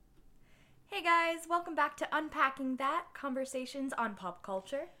Hey guys, welcome back to Unpacking That, conversations on pop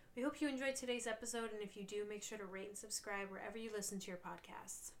culture. We hope you enjoyed today's episode, and if you do, make sure to rate and subscribe wherever you listen to your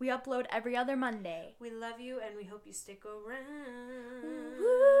podcasts. We upload every other Monday. We love you, and we hope you stick around.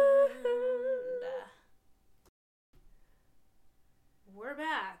 Woo-hoo. We're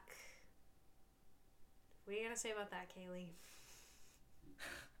back. What do you gotta say about that, Kaylee?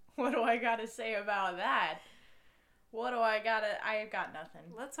 What do I gotta say about that? I got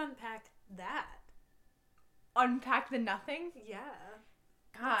nothing. Let's unpack that. Unpack the nothing? Yeah.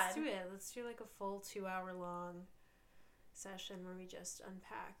 God. Let's do it. Let's do like a full 2-hour long session where we just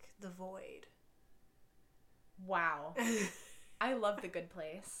unpack the void. Wow. I love The Good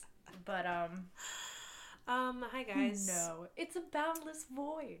Place. But, hi guys. No. It's a boundless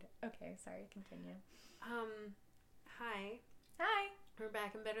void. Okay, sorry, continue. Hi. Hi. We're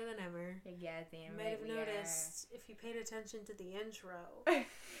back and better than ever. Yes, You might have noticed, if you paid attention to the intro,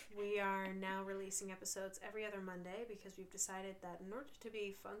 we are now releasing episodes every other Monday because we've decided that in order to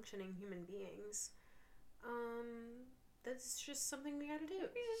be functioning human beings, that's just something we gotta do.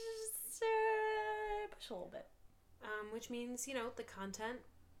 Just push a little bit. Which means, the content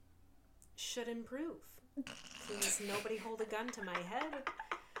should improve. Please, nobody hold a gun to my head.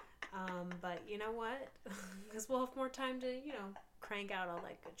 But you know what? Because we'll have more time to, crank out all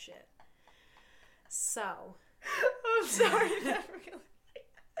that good shit. So. I'm sorry, that really.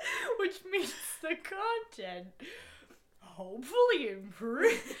 Which means the content hopefully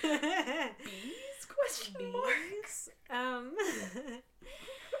improves. Bees? Question mark.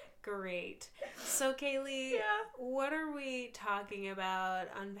 Great. So, Kaylee, what are we talking about,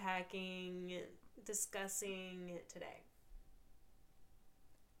 unpacking, discussing today?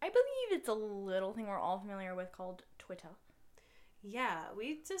 I believe it's a little thing we're all familiar with called Twitter. Yeah,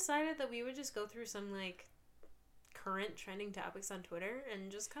 we decided that we would just go through some, current trending topics on Twitter and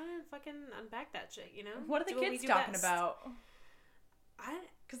just kind of fucking unpack that shit, What are the kids talking about?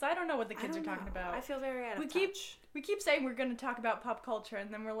 Because I don't know what the kids are talking about. I feel very out of touch. We keep saying we're going to talk about pop culture,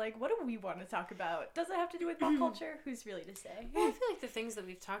 and then we're like, what do we want to talk about? Does it have to do with pop culture? Who's really to say? Well, I feel like the things that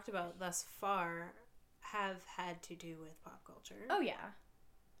we've talked about thus far have had to do with pop culture. Oh, yeah.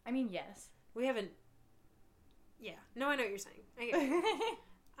 I mean, yes. We haven't... Yeah. No, I know what you're saying. I get it.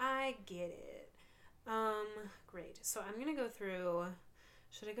 I get it. Great. So I'm going to go through...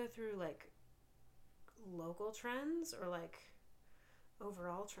 Should I go through, local trends or,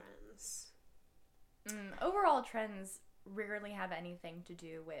 overall trends? Overall trends rarely have anything to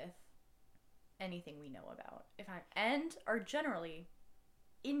do with anything we know about. And are generally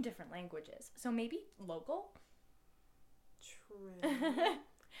in different languages. So maybe local? True.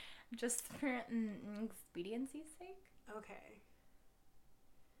 Just for expediency's sake? Okay.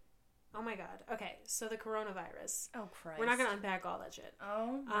 Oh my god. Okay, so the coronavirus. Oh, Christ. We're not going to unpack all that shit.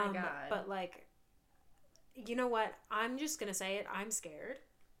 Oh my god. But, you know what? I'm just going to say it. I'm scared.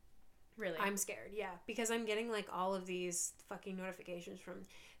 Really? I'm scared, yeah. Because I'm getting, all of these fucking notifications from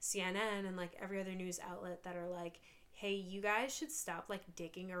CNN and, every other news outlet that are like, hey, you guys should stop,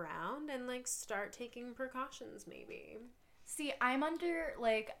 dicking around and, start taking precautions, maybe. See, I'm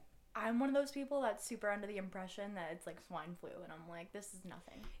one of those people that's super under the impression that it's swine flu, and I'm like, this is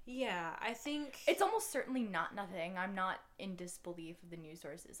nothing. Yeah, I think... It's almost certainly not nothing. I'm not in disbelief of the news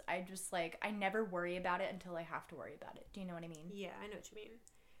sources. I just, I never worry about it until I have to worry about it. Do you know what I mean? Yeah, I know what you mean.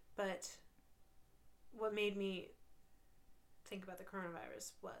 But what made me think about the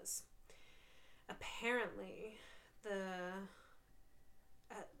coronavirus was apparently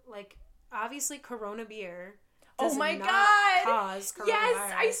obviously Corona beer does not cause coronavirus.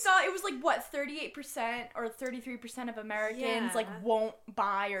 Yes, I saw it was 38% or 33% of Americans won't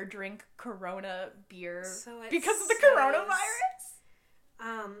buy or drink Corona beer because of the coronavirus.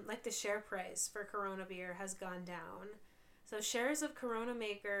 The share price for Corona beer has gone down. So shares of Corona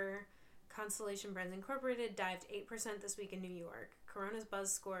maker Constellation Brands Incorporated dived 8% this week in New York. Corona's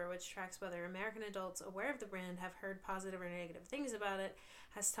Buzz score, which tracks whether American adults aware of the brand have heard positive or negative things about it,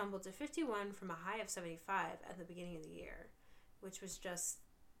 has tumbled to 51 from a high of 75 at the beginning of the year, which was just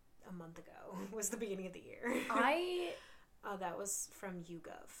a month ago, was the beginning of the year. That was from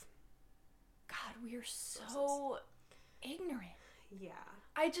YouGov. God, we are so ignorant. Yeah.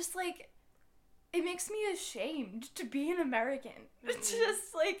 I just, it makes me ashamed to be an American. It's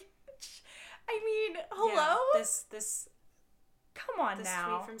just, hello? Yeah, this Come on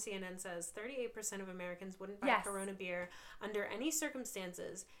now. This tweet from CNN says 38% of Americans wouldn't buy Corona beer under any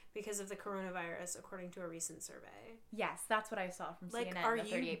circumstances because of the coronavirus, according to a recent survey. Yes, that's what I saw from CNN. Are the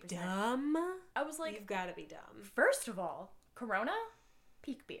 38%. you dumb? I was like, you've got to be dumb. First of all, Corona,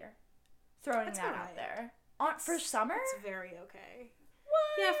 peak beer. Throwing that out there. For summer? It's very okay.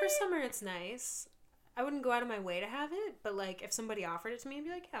 Yeah, for summer it's nice. I wouldn't go out of my way to have it, but like if somebody offered it to me, I'd be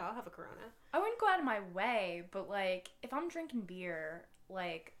like, yeah, I'll have a Corona. I wouldn't go out of my way, but like if I'm drinking beer,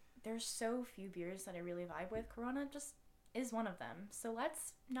 like there's so few beers that I really vibe with. Corona just is one of them. So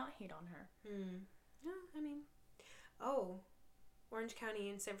let's not hate on her. Yeah, I mean, Orange County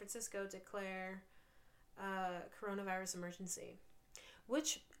and San Francisco declare coronavirus emergency,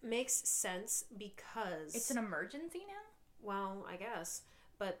 which makes sense because It's an emergency now? well, I guess,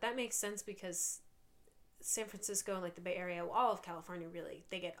 but that makes sense because San Francisco and like the Bay Area, all of California really,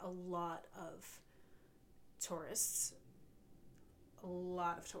 they get a lot of tourists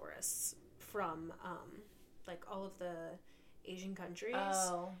from like all of the Asian countries.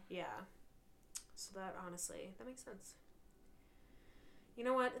 Oh. Yeah. So that honestly, that makes sense. You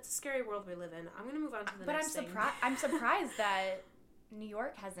know what? It's a scary world we live in. I'm gonna move on to the But next thing. I'm surprised that New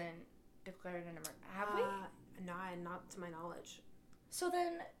York hasn't declared an emergency. Have we? Not to my knowledge. So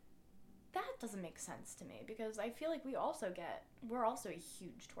then that doesn't make sense to me because I feel like we're also a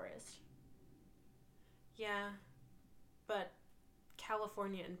huge tourist. Yeah, but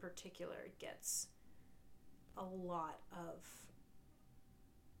California in particular gets a lot of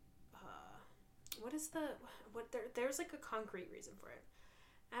there's like a concrete reason for it.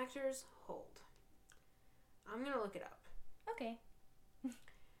 Actors hold. I'm gonna look it up. Okay.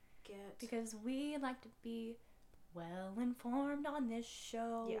 Because we like to be well informed on this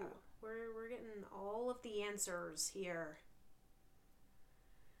show. Yeah, we're getting all of the answers here.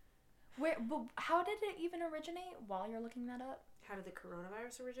 But how did it even originate while you're looking that up? How did the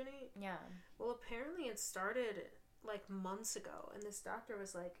coronavirus originate? Yeah. Well, apparently it started like months ago, and this doctor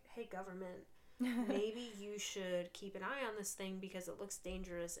was like, hey, government, maybe you should keep an eye on this thing because it looks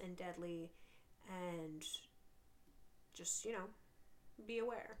dangerous and deadly, and just, be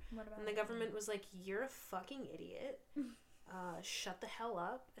aware. And the government was like, you're a fucking idiot. Shut the hell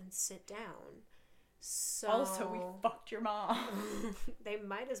up and sit down. So also, we fucked your mom. They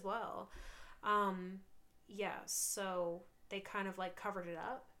might as well. Yeah, so they kind of like covered it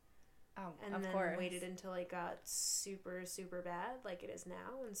up. Oh, and of then course. waited until it got super, super bad, like it is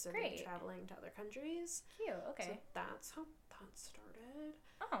now, and started traveling to other countries. Cute, okay. So that's how that started.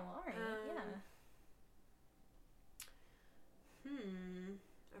 Oh, alright, yeah.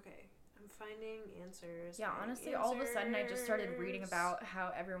 Okay, I'm finding answers. Yeah, honestly, all of a sudden I just started reading about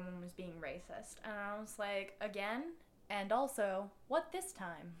how everyone was being racist. And I was like, again? And also, what this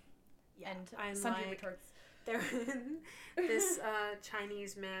time? Yeah, and Sundry retorts. This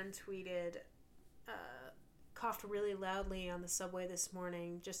Chinese man tweeted, coughed really loudly on the subway this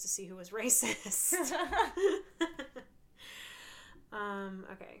morning just to see who was racist.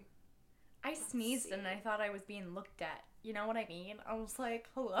 Okay. I sneezed and I thought I was being looked at. You know what I mean? I was like,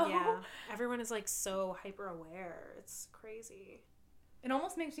 hello? Yeah. Everyone is like so hyper aware. It's crazy. It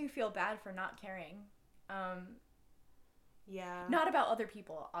almost makes me feel bad for not caring. Yeah. Not about other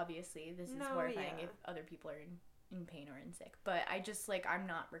people, obviously. This is horrifying if other people are in pain or in sick. But I just, like, I'm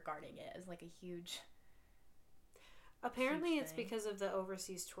not regarding it as, like, a huge... Apparently it's because of the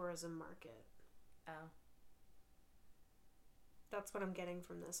overseas tourism market. Oh. That's what I'm getting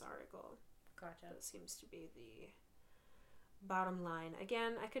from this article. Gotcha. That seems to be the bottom line.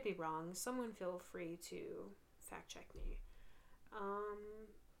 Again, I could be wrong. Someone feel free to fact check me.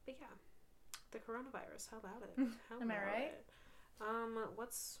 But yeah. The coronavirus. How about it? Am I right?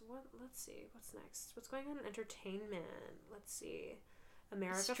 Let's see. What's next? What's going on in entertainment? Let's see.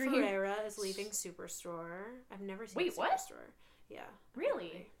 America Ferrera is leaving Superstore. I've never seen Superstore. What? Yeah.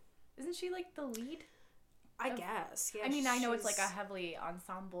 Really? Isn't she like the lead? I guess. Yeah. I mean, I know it's like a heavily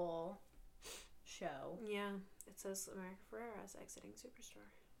ensemble show. Yeah. It says America Ferrera is exiting Superstore.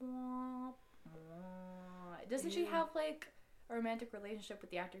 Doesn't she have like a romantic relationship with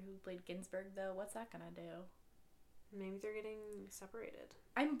the actor who played Ginsburg though? What's that gonna do? Maybe they're getting separated.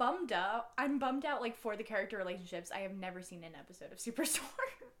 I'm bummed out like for the character relationships. I have never seen an episode of Superstore.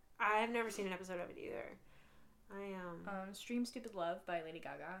 I have never seen an episode of it either. Stream Stupid Love by Lady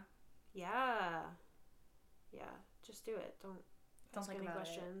Gaga. Yeah. Yeah. Just do it. Don't ask think any about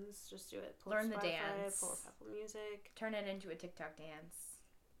questions. Just do it. Learn the dance. Pull up Apple Music. Turn it into a TikTok dance.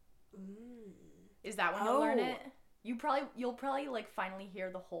 Mm. Is that when you'll learn it? You'll probably like finally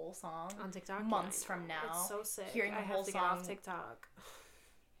hear the whole song on TikTok months from now. It's so sick. Hearing the whole song. Get off TikTok.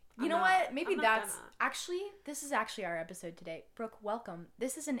 You know what? Maybe that's actually this is actually our episode today. Brooke, welcome.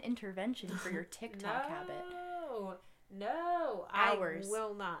 This is an intervention for your TikTok habit. No, hours. I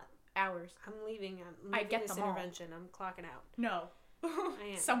will not. Hours. I'm leaving. I get this intervention. I'm clocking out. No.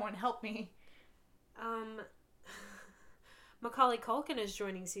 I am. Someone help me. Macaulay Culkin is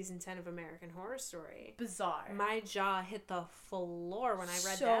joining season 10 of American Horror Story. Bizarre. My jaw hit the floor when I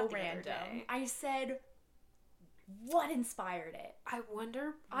read so that the random. other day. I said, what inspired it? I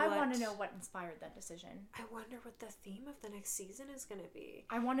wonder I want to know what inspired that decision. I wonder what the theme of the next season is going to be.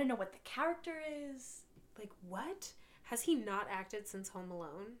 I want to know what the character is. Like, what? Has he not acted since Home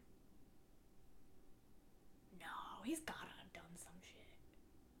Alone? No, he's gotta have done some shit.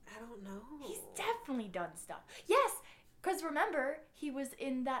 I don't know. He's definitely done stuff. Yes, because remember, he was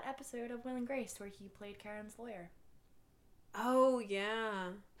in that episode of Will and Grace where he played Karen's lawyer. Oh,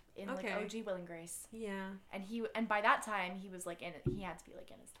 yeah. In like OG Will and Grace. Yeah. And by that time he was like he had to be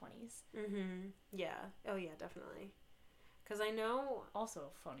like in his 20s. Mm-hmm. Yeah. Oh yeah, definitely. Cause I know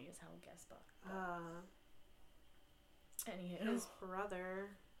also funny as hell guest spot. Anywho. His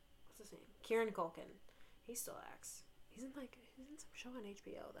brother, what's his name? Kieran Culkin. He still acts. He's in some show on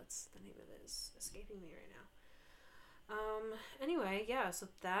HBO. That's the name of it is escaping me right now. Anyway, yeah, so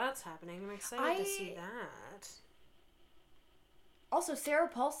that's happening. I'm excited to see that. Also, Sarah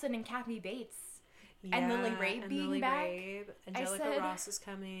Paulson and Kathy Bates. Yeah, and Lily Rabe being Lily back. Rabe. Angelica Ross is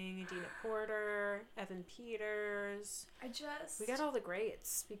coming. Adina Porter. Evan Peters. We got all the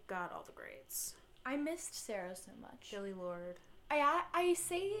greats. I missed Sarah so much. Billie Lourd. I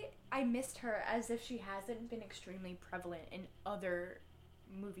say I missed her as if she hasn't been extremely prevalent in other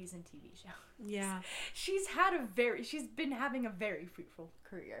movies and TV shows. Yeah. She's been having a very fruitful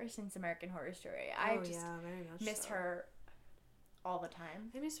career since American Horror Story. I just very much miss her all the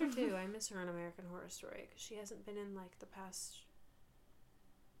time. I miss her too. I miss her on American Horror Story because she hasn't been in like the past.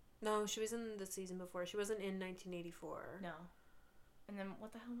 No, she was in the season before. She wasn't in 1984. No. And then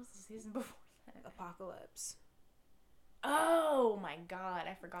what the hell was the season before that? Apocalypse. Oh my god,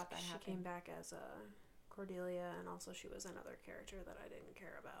 I forgot that happened. She came back as Cordelia, and also she was another character that I didn't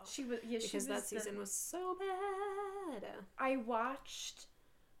care about. Because that season was so bad. I watched.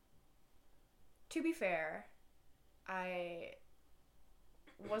 To be fair, I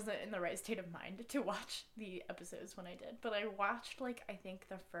wasn't in the right state of mind to watch the episodes when I did, but I watched I think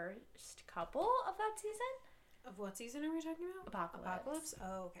the first couple of that season. Of what season are we talking about? Apocalypse.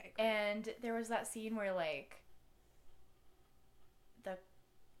 Oh, okay. Great. And there was that scene where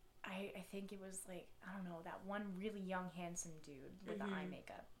I think it was I don't know, that one really young handsome dude with the eye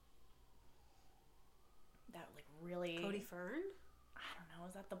makeup. That really Cody Fern? I don't know,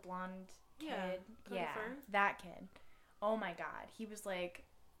 is that the blonde kid? Yeah, Cody Fern. That kid. Oh my god. He was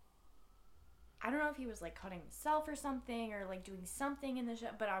I don't know if he was cutting himself or something or doing something in the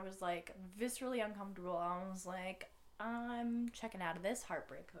show, but I was viscerally uncomfortable. I was I'm checking out of this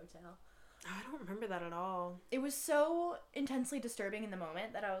Heartbreak Hotel. I don't remember that at all. It was so intensely disturbing in the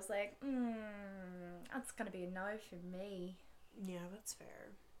moment that I was that's gonna be a no for me. Yeah, that's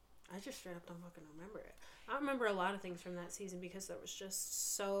fair. I just straight up don't fucking remember it. I remember a lot of things from that season because there was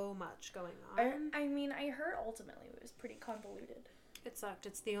just so much going on. I mean, I heard ultimately it was pretty convoluted. It sucked.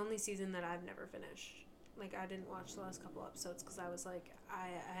 It's the only season that I've never finished. I didn't watch the last couple episodes because I was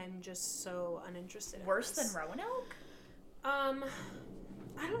I'm just so uninterested. Worse than Roanoke?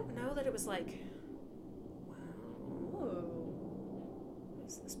 I don't know that it was wow. Ooh.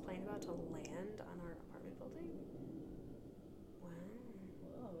 Is this plane about to land on our apartment building? Wow.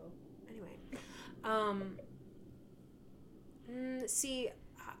 Whoa. Anyway. See,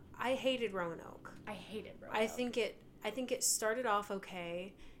 I hated Roanoke. I hated Roanoke. I think it started off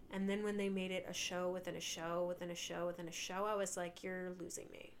okay, and then when they made it a show within a show within a show within a show, I was like, you're losing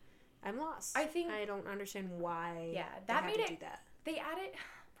me. I'm lost. I don't understand why. Yeah, that made it. Do that. They added.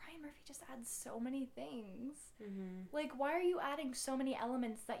 Brian Murphy just adds so many things. Mm-hmm. Why are you adding so many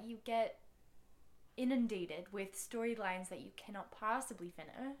elements that you get inundated with storylines that you cannot possibly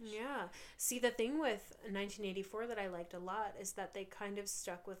finish? Yeah. See, the thing with 1984 that I liked a lot is that they kind of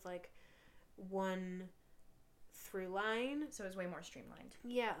stuck with one through line. So it was way more streamlined.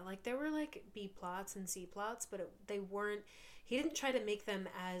 Yeah, there were B plots and C plots, but they weren't. He didn't try to make them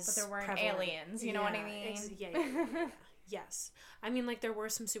as. But there weren't prevalent. aliens. You know what I mean? Yeah. Yes. I mean, there were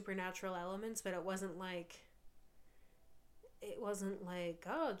some supernatural elements, but it wasn't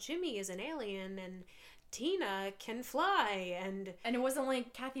oh, Jimmy is an alien and Tina can fly and it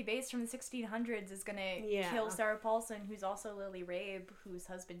wasn't Kathy Bates from the 1600s is gonna kill Sarah Paulson, who's also Lily Rabe, whose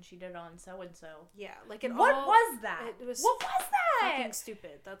husband cheated on so and so. Yeah, what was that? It was what was that? Fucking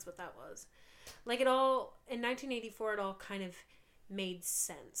stupid. That's what that was. It all in 1984. It all kind of made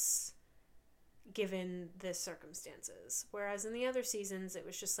sense given the circumstances. Whereas in the other seasons, it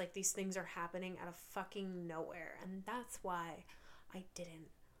was just these things are happening out of fucking nowhere, and that's why I didn't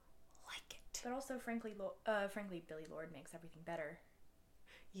like it. But also, frankly, Billie Lourd makes everything better.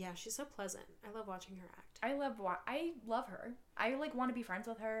 Yeah, she's so pleasant. I love watching her act. I love her. I like want to be friends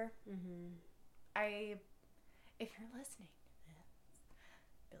with her. Mm-hmm. If you're listening to this,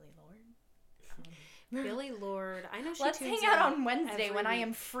 Billy Lord. Billy Lord. I know she Let's tunes hang out in on Wednesday every when I am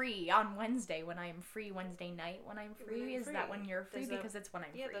week. free. On Wednesday when I am free. Wednesday night when I'm free. When I'm Is that free. when you're free? Does that- Because it's when I'm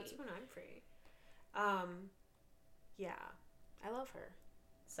Yeah, free. that's when I'm free. Yeah. I love her.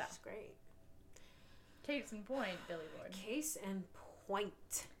 So, She's great. case in point, Billy Lord. Case in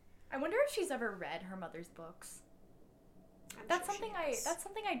point. I wonder if she's ever read her mother's books. I'm That's sure she something has. that's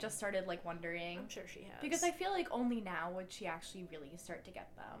something I just started like wondering. I'm sure she has. Because I feel like only now would she actually really start to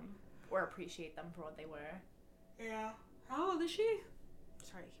get them or appreciate them for what they were. Yeah. How old is she?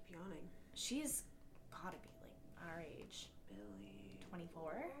 Sorry, I keep yawning. She's gotta be like our age. Billy 24?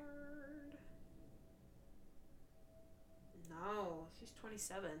 Lord. No, she's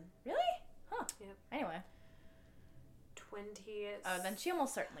 27. Really? Huh. Yep. Anyway. 20th. Oh, then she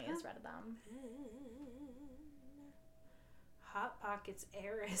almost certainly has read them. Hot Pockets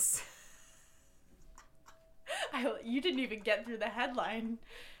heiress. You didn't even get through the headline.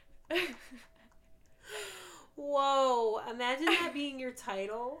 Whoa! Imagine that being your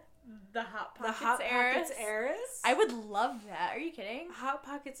title. The Hot The Pockets Hot heiress. Pockets heiress. I would love that. Are you kidding? Hot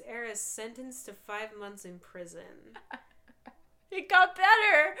Pockets heiress sentenced to 5 months in prison. It got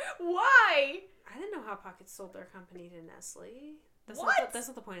better. Why? I didn't know Hot Pockets sold their company to Nestle. What? That's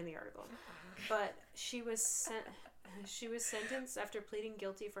not the point of the article. But she was sentenced after pleading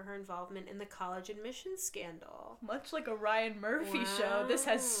guilty for her involvement in the college admissions scandal. Much like a Ryan Murphy show, this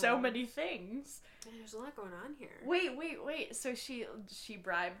has so Wow. many things. There's a lot going on here. Wait. So she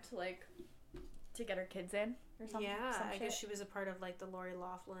bribed like to get her kids in or something? Yeah, some I shit? guess she was a part of like the Lori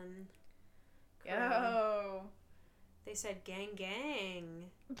Loughlin crew. Oh. They said gang.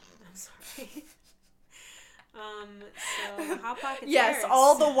 I'm sorry. So Hot Pockets Yes, heiress-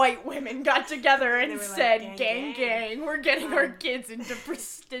 all the white women got together They and were like, said, "Gang, gang, we're getting our Um, kids into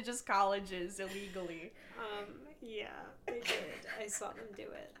prestigious colleges illegally." Yeah, they did. I saw them do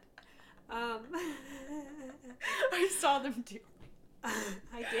it. I saw them do.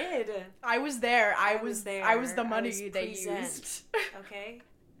 I did. I was there. I was was there. I was the I money was they present. used. Okay?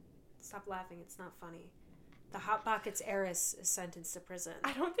 Stop laughing. It's not funny. The Hot Pockets heiress is sentenced to prison.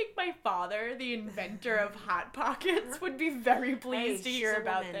 I don't think my father, the inventor of Hot Pockets, would be very pleased to she's hear a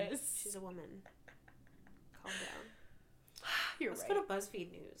about woman. this. She's a woman. Calm down. You're Let's right. go to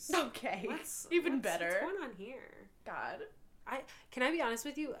BuzzFeed News. Okay. Even better. What's going on here? God. Can I be honest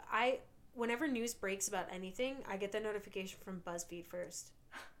with you? Whenever news breaks about anything, I get the notification from BuzzFeed first.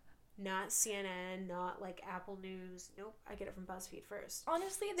 Not CNN, not like Apple News. Nope, I get it from BuzzFeed first.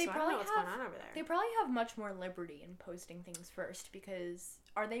 Honestly, they So I don't probably know what's have going on over there. they probably have much more liberty in posting things first because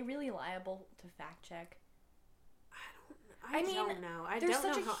are they really liable to fact check? I mean, don't know. I there's don't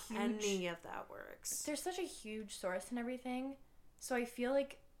know such a how huge- any of that works. There's such a huge source and everything, so I feel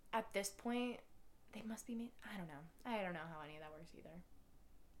like at this point they must be I don't know. I don't know how any of that works either.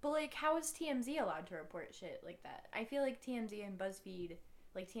 But like, how is TMZ allowed to report shit like that? I feel like TMZ and BuzzFeed,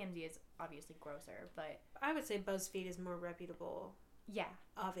 like TMZ is obviously grosser, but I would say BuzzFeed is more reputable, yeah,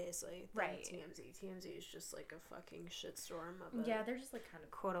 obviously, than Right. TMZ. TMZ is just like a fucking shitstorm of a yeah, they're just like kind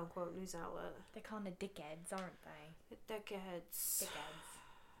of quote unquote news outlet. they call them the dickheads, aren't they? Dickheads.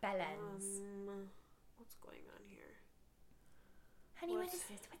 Dickheads, bellends. What's going on here? Honey, what what's- is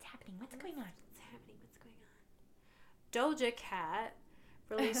this? What's happening? What's going on? What's happening? What's going on? Doja Cat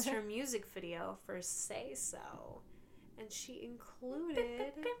released her music video for Say So, and she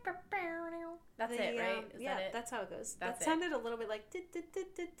included That's the, it, right? Is yeah, that it? that's how it goes. That's that it. sounded a little bit like.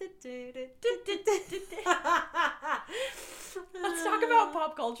 Let's talk about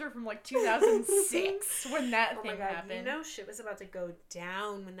pop culture from like 2006 when that Oh thing my god! happened. You know shit was about to go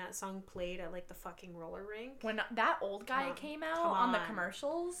down when that song played at like the fucking roller rink. When that old guy Come on. came out Come on the on.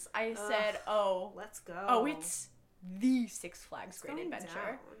 commercials, I Ugh. said, "Oh, Let's go. oh, it's the Six Flags It's Great going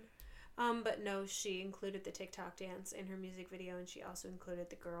Adventure." down. But no, she included the TikTok dance in her music video, and she also included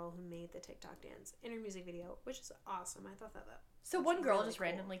the girl who made the TikTok dance in her music video, which is awesome. I thought that. So That's one girl really just cool.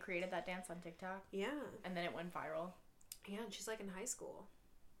 randomly created that dance on TikTok, Yeah, and then it went viral. yeah, and she's like in high school.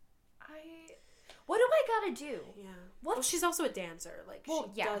 What do I gotta do? Yeah. What? Well, she's also a dancer. Like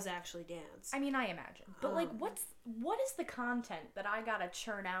Well, she yeah. does actually dance. I mean, I imagine, but like, Um, what is the content that I gotta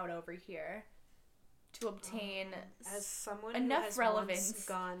churn out over here to obtain As someone enough who has relevance. once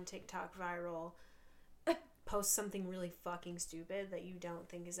gone TikTok viral, post something really fucking stupid that you don't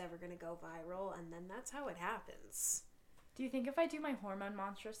think is ever gonna go viral, and then that's how it happens. Do you think if I do my Hormone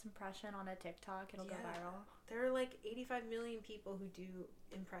Monstrous impression on a TikTok, it'll go Yeah. viral? There are like 85 million people who do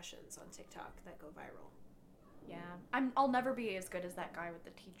impressions on TikTok that go viral. Yeah. I'll never be as good as that guy with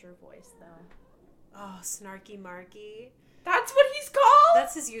the teacher voice, though. Oh, Snarky Marky. That's what he's called?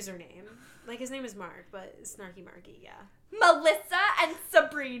 That's his username. Like, his name is Mark, but Snarky Marky, yeah. Melissa and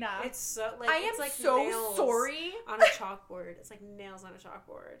Sabrina. It's so, like, I it's am like so nails sorry. on a chalkboard. It's like nails on a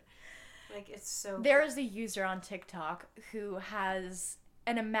chalkboard. Like, it's so... There is a user on TikTok who has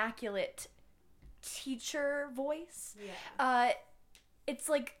an immaculate teacher voice. Yeah. It's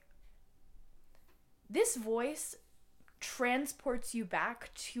like this voice transports you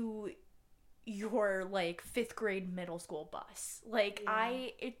back to your like 5th grade middle school bus. Like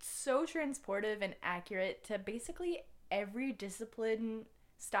it's so transportive and accurate to basically every discipline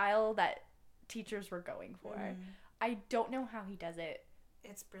style that teachers were going for. I don't know how he does it.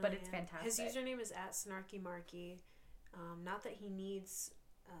 It's brilliant. But it's fantastic. His username is @SnarkyMarky. Not that he needs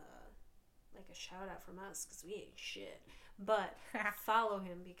like a shout out from us because we ain't shit. But follow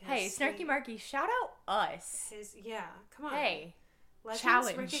him because hey, Snarky Marky, shout out us. Come on. Hey, legends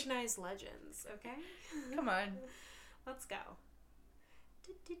challenge. Recognize legends, okay? Come on. Let's go.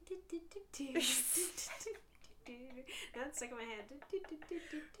 That's stuck in my head.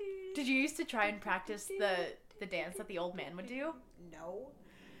 Did you used to try and practice the dance that the old man would do? No.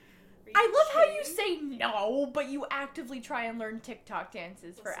 I love how you say no, but you actively try and learn TikTok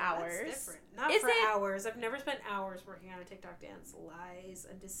dances for hours. That's different. Not for hours. I've never spent hours working on a TikTok dance. Lies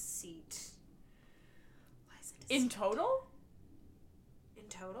and deceit. Lies and deceit. In total? In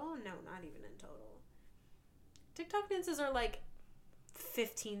total? No, not even in total. TikTok dances are like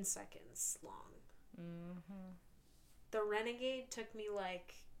 15 seconds long. Mm-hmm. The Renegade took me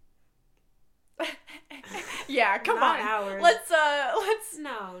like... yeah, come not on. Hours. Let's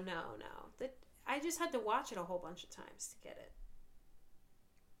No. I just had to watch it a whole bunch of times to get it.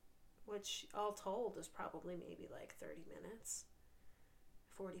 Which, all told, is probably maybe like 30 minutes.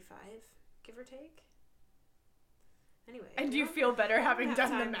 45, give or take. Anyway. And do you feel better having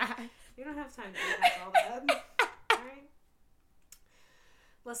done the math? We don't have time to do that all that. Alright?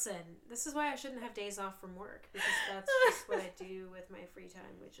 Listen, this is why I shouldn't have days off from work, because that's just what I do with my free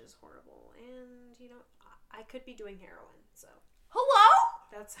time, which is horrible. And, you know, I could be doing heroin, so. Hello?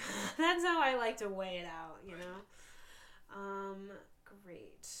 That's how I like to weigh it out, you know?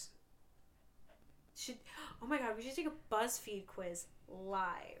 Great. Oh my god, we should take a BuzzFeed quiz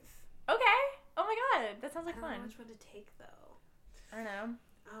live. Okay. Oh my god, that sounds like I fun. don't know which one to take, though. I don't know.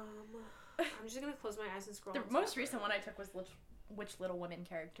 I'm just gonna close my eyes and scroll. The most recent one I took was which Little Women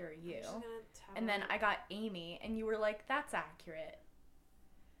character are you? And then I got Amy, and you were like, that's accurate.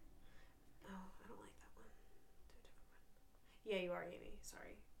 Oh, I don't like that one. Do a different one. Yeah, you are Amy.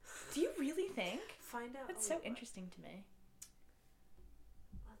 Sorry. Do you really think? Find out. That's so interesting to me.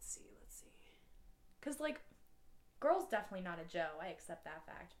 Let's see. Because, like, girl's definitely not a Joe. I accept that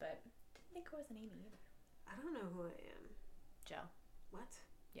fact, but didn't think it was an Amy either. I don't know who I am. Joe. What?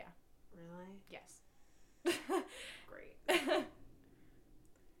 Yeah. Really? Yes. Great. Oh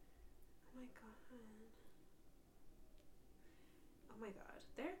my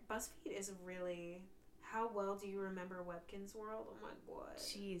god. BuzzFeed is really... How well do you remember Webkinz World? Oh my god.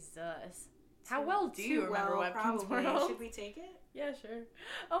 Jesus. How well do you remember Webkinz probably. World? Should we take it? Yeah, sure.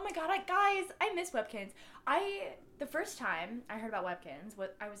 Oh my god, guys, I miss Webkinz. The first time I heard about Webkinz,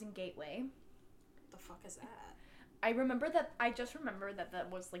 I was in Gateway. The fuck is that? I just remember that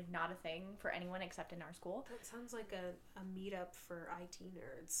was, like, not a thing for anyone except in our school. That sounds like a meetup for IT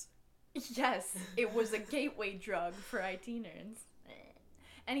nerds. Yes, it was a gateway drug for IT nerds.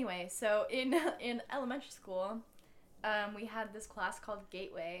 Anyway, so in elementary school, we had this class called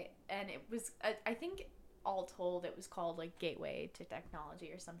Gateway, and it was, I think, all told, it was called, like, Gateway to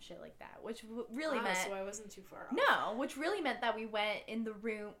Technology or some shit like that, which really meant... so I wasn't too far off. No, which really meant that we went in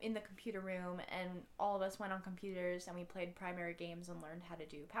the computer room, and all of us went on computers, and we played primary games and learned how to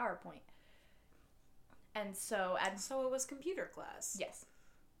do PowerPoint. And so... So it was computer class? Yes.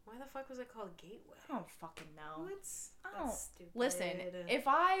 Why the fuck was it called Gateway? I don't fucking know. That's stupid. Listen, if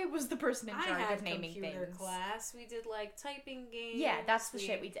I was the person in charge of naming computer things... class. We did, like, typing games. Yeah, that's the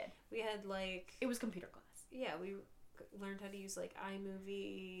shit we did. We had, like... It was computer class. Yeah, we learned how to use, like,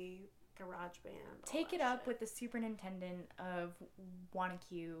 iMovie, GarageBand. Take it up with the superintendent of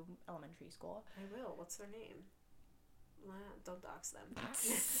Wanacue Elementary School. I will. What's their name? Don't dox them.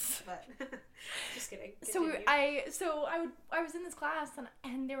 But just kidding. I was in this class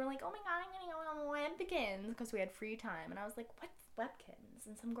and they were like, oh my god, I'm gonna go on Webkinz because we had free time, and I was like, what's Webkinz?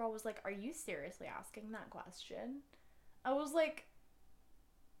 And some girl was like, are you seriously asking that question? I was like,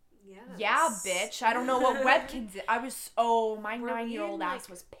 yes. Yeah, bitch. I don't know what Webkinz is. My 9-year-old ass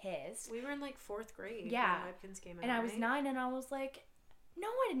was pissed. We were in, like, 4th grade when Webkinz came out, and I was 9, and I was like, No,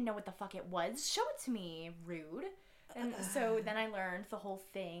 I didn't know what the fuck it was. Show it to me, rude. And so then I learned the whole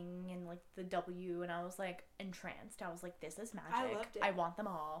thing and like the W, and I was like entranced. I was like, this is magic. I loved it. I want them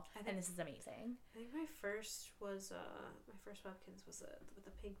all, and this is amazing. I think my first Webkins was with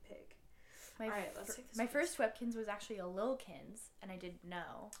a pig pig. All right, let's take this. My first Webkins was actually a Lilkins, and I didn't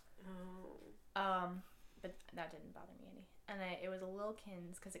know. Oh. But that didn't bother me any. And it was a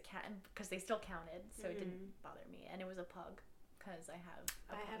Lilkins because they still counted, so it didn't bother me. And it was a pug because I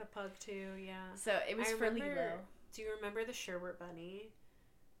had a pug too. Yeah. So it was for Lilo. Do you remember the Sherbert Bunny?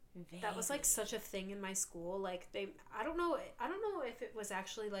 Vaguely. That was like such a thing in my school. Like I don't know if it was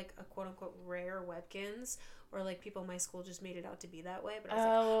actually like a quote unquote rare Webkins or like people in my school just made it out to be that way. But I was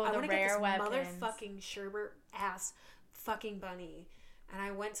like, I want to get this motherfucking Sherbert ass fucking bunny. And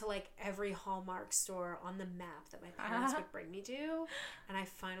I went to like every Hallmark store on the map that my parents would bring me to, and I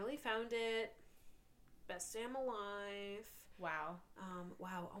finally found it. Best day of my life. Wow.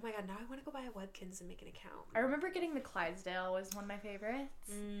 Wow. Oh my god, now I want to go buy a Webkins and make an account. I remember getting the Clydesdale was one of my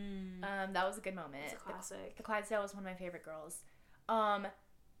favorites. That was a good moment. It's a classic. The Clydesdale was one of my favorite girls.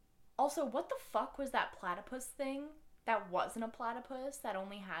 Also, what the fuck was that platypus thing? That wasn't a platypus. That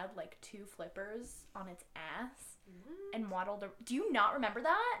only had like 2 flippers on its ass and waddled. Do you not remember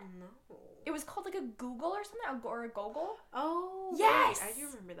that? No. It was called like a Google or something, or a Gogol. Oh, yes. Right. I do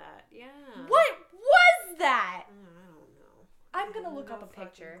remember that. Yeah. What was that? I don't know. I'm gonna look up a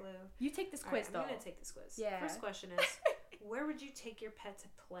picture. You take this quiz, though. I'm gonna take this quiz. Yeah. First question is, where would you take your pet to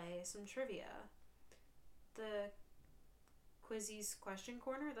play some trivia? The Quizzy's question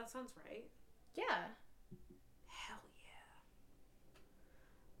corner. That sounds right. Yeah. Hell yeah.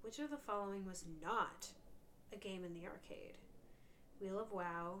 Which of the following was not a game in the arcade? Wheel of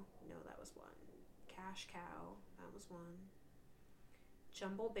Wow. No, that was one. Cash Cow. That was one.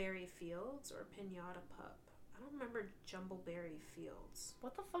 Jumbleberry Fields or Pinata Pup. I don't remember Jumbleberry Fields.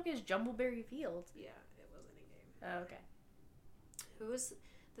 What the fuck is Jumbleberry Fields? Yeah, it wasn't a game. Oh, okay. Who was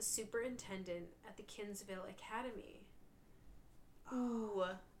the superintendent at the Kinsville Academy? Ooh.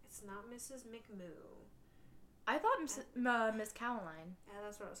 It's not Mrs. McMoo. I thought Miss Caroline. Yeah,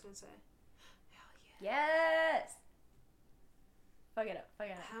 that's what I was going to say. Hell yeah. Yes! Fuck it up.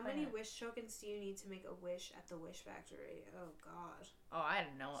 How many wish tokens do you need to make a wish at the Wish Factory? Oh, God. Oh, I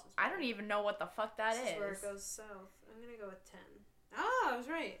don't know. I don't even know what the fuck that is. This is where it goes south. I'm going to go with 10. Ah, I was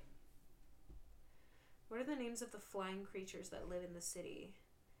right. What are the names of the flying creatures that live in the city?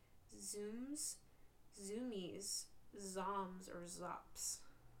 Zooms, Zoomies, Zoms, or Zops?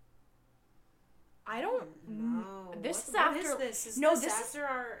 I don't know. This is after. What is this? Is no, this after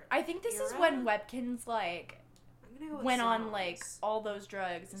our. I think this is when Webkins went on like all those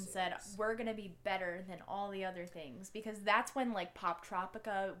drugs and said we're gonna be better than all the other things, because that's when like Pop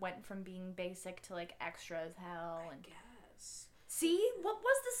Tropica went from being basic to like extra as hell. And I guess. See, what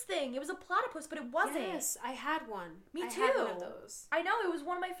was this thing? It was a platypus, but it wasn't. Yes, I had one. Me too. I had one of those. I know, it was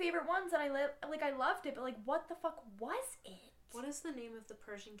one of my favorite ones, and I loved it, but like, what the fuck was it? What is the name of the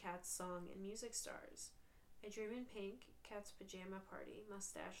Persian Cat's song in Music Stars? I Dream in Pink, Cat's Pajama Party,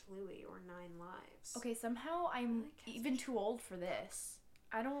 Mustache Louie, or 9 Lives? Okay, somehow I'm even too old for this.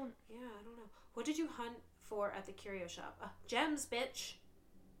 I don't know. What did you hunt for at the curio shop? Gems, bitch!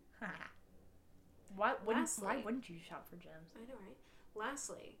 Why wouldn't you shop for gems? I know, right?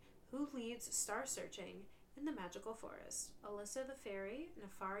 Lastly, who leads Star Searching in the Magical Forest? Alyssa the Fairy,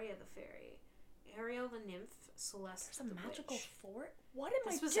 Nefaria the Fairy, Ariel the Nymph, Celeste the Witch. There's a magical fort? What am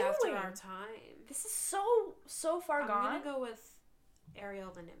I doing? This was after our time. This is so far gone. I'm gonna go with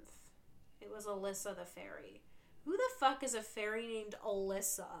Ariel the Nymph. It was Alyssa the Fairy. Who the fuck is a fairy named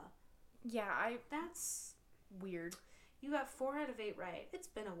Alyssa? Yeah, That's weird. You got 4 out of 8 right. It's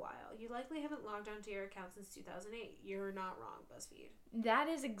been a while. You likely haven't logged onto your account since 2008. You're not wrong, BuzzFeed. That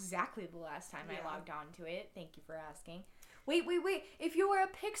is exactly the last time I logged on to it. Thank you for asking. Wait. If you were a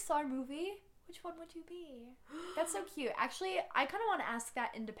Pixar movie, which one would you be? That's so cute. Actually, I kind of want to ask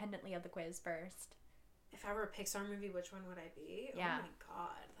that independently of the quiz first. If I were a Pixar movie, which one would I be? Yeah. Oh my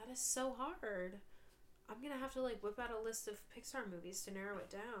god, that is so hard. I'm gonna have to like whip out a list of Pixar movies to narrow it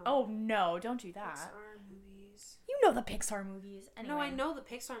down. Oh no, don't do that. Pixar movies. You know the Pixar movies. Anyway. No, I know the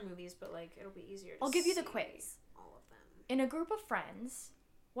Pixar movies, but like it'll be easier to I'll give you the see quiz. All of them. In a group of friends,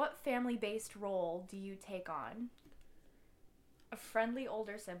 what family-based role do you take on? A friendly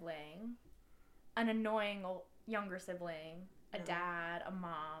older sibling, an annoying younger sibling, a dad, a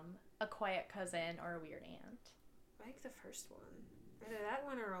mom, a quiet cousin, or a weird aunt? I like the first one. Either that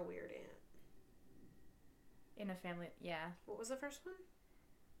one or a weird aunt. In a family, yeah. What was the first one?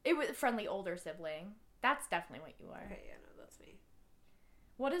 It was a friendly older sibling. That's definitely what you are. Okay, yeah, no, that's me.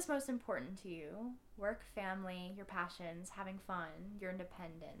 What is most important to you? Work, family, your passions, having fun, your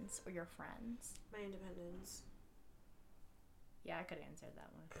independence, or your friends? My independence. Yeah, I could have answered that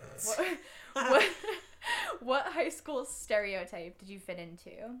one. What high school stereotype did you fit into?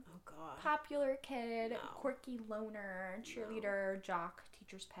 Oh, God. Popular kid, No. quirky loner, cheerleader, jock,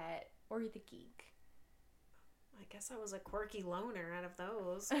 teacher's pet, or the geek? I guess I was a quirky loner out of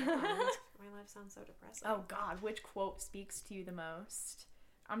those. God, my life sounds so depressing. Oh, God, which quote speaks to you the most?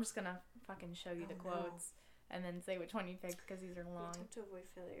 I'm just gonna fucking show you the quotes and then say which one you picked because these are The long. attempt to avoid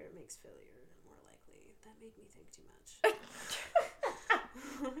failure makes failure more likely. That made me think too much.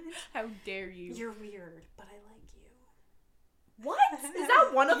 How dare you? You're weird, but I like you. What? Is that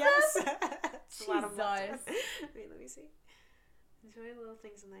one of yes. them? It's a lot of them. Jesus. Wait, let me see. Enjoy the little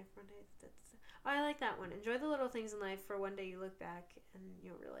things in life. One day, I like that one. Enjoy the little things in life. For one day you look back and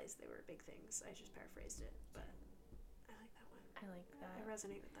you'll realize they were big things. I just paraphrased it, but I like that one. I like that. I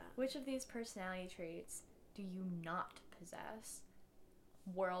resonate with that. Which of these personality traits do you not possess?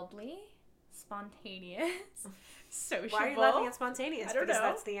 Worldly, spontaneous, sociable. Why are you laughing at spontaneous? I don't Because know.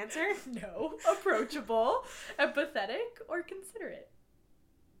 that's the answer. No. Approachable, empathetic, or considerate?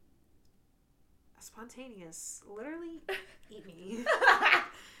 Spontaneous. Literally, eat me.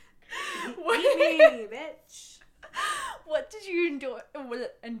 What- Eat me, bitch. What did you enjoy?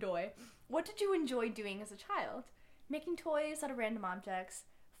 What did you enjoy doing as a child? Making toys out of random objects,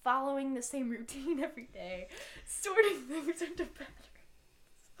 following the same routine every day, sorting things into patterns.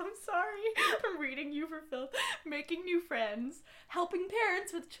 I'm sorry, I'm reading you for filth. Making new friends, helping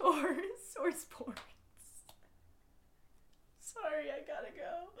parents with chores or sports. Sorry, I gotta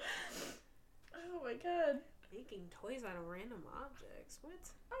go. Oh my god. Making toys out of random objects. What?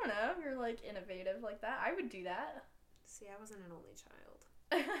 I don't know, if you're like innovative like that, I would do that. See, I wasn't an only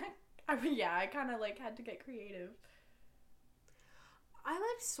child. I mean, yeah, I kind of like had to get creative. I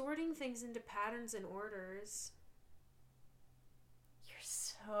like sorting things into patterns and orders. You're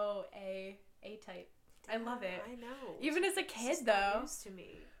so A-type. I love it. I know. Even as a It's kid, just not though. news to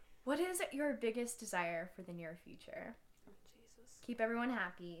me. What is your biggest desire for the near future? Oh, Jesus. Keep everyone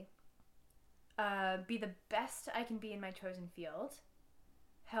happy. Be the best I can be in my chosen field.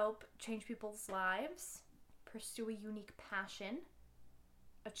 Help change people's lives. Pursue a unique passion.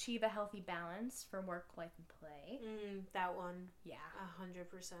 Achieve a healthy balance for work, life, and play. That one. Yeah.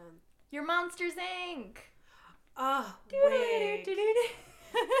 100%. Your Monsters, Inc. Oh, wait.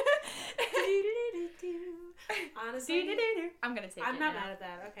 Honestly, I'm gonna take I'm it not now. mad at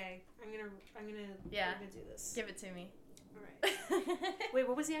that. Okay, I'm gonna Yeah. do this. Give it to me. All right. Wait,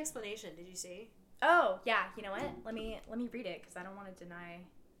 what was the explanation? Did you see? Oh, yeah, you know what? Let me read it because I don't want to deny.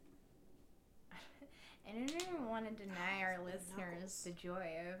 I don't even want to deny our listeners the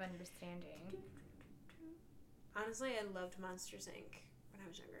joy of understanding. Honestly, I loved Monsters Inc. when I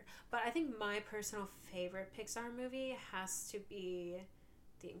was younger, but I think my personal favorite Pixar movie has to be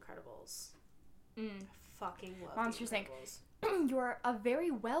The Incredibles. I fucking love Monsters, The Inc. Incredibles. You are a very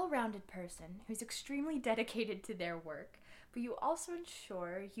well-rounded person who's extremely dedicated to their work, but you also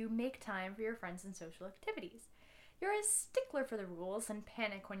ensure you make time for your friends and social activities. You're a stickler for the rules and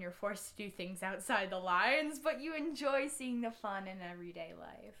panic when you're forced to do things outside the lines, but you enjoy seeing the fun in everyday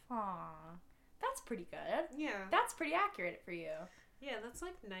life. Aww. That's pretty good. Yeah. That's pretty accurate for you. Yeah, that's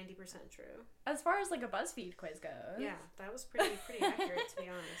like 90% true. As far as like a BuzzFeed quiz goes. Yeah, that was pretty accurate, to be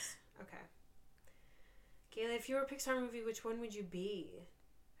honest. Okay. Kayla, if you were a Pixar movie, which one would you be?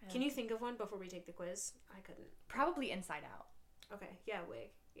 Can you think of one before we take the quiz? I couldn't. Probably Inside Out. Okay, yeah, Wig,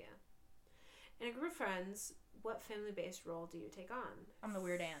 yeah. In a group of friends, what family-based role do you take on? I'm the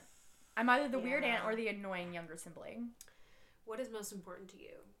weird aunt. I'm either the weird Yeah. aunt or the annoying younger sibling. What is most important to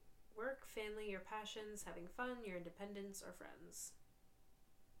you? Work, family, your passions, having fun, your independence, or friends?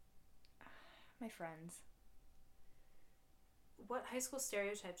 My friends. What high school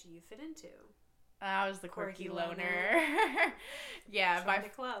stereotype do you fit into? I was the quirky, Quirky loner. Yeah, Join the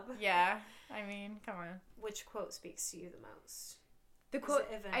club. yeah. I mean, come on. Which quote speaks to you the most? The Is quote,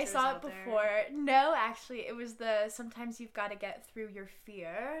 it I Avengers saw it out there? before. No, actually, it was the sometimes you've got to get through your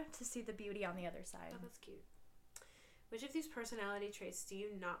fear to see the beauty on the other side. Oh, that's cute. Which of these personality traits do you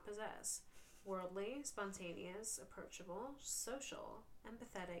not possess? Worldly, spontaneous, approachable, social,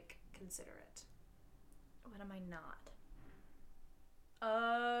 empathetic, considerate. What am I not?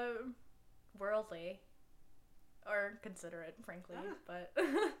 Worldly. Or considerate, frankly, but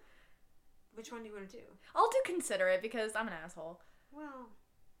Which one do you want to do? I'll do considerate because I'm an asshole. Well,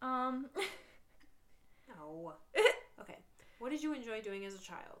 No. Okay. What did you enjoy doing as a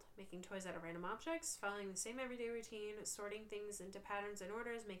child? Making toys out of random objects, following the same everyday routine, sorting things into patterns and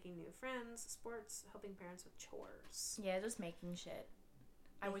orders, making new friends, sports, helping parents with chores. Yeah, just making shit.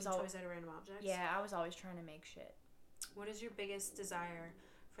 I was Making toys out of random objects? Yeah, I was always trying to make shit. What is your biggest desire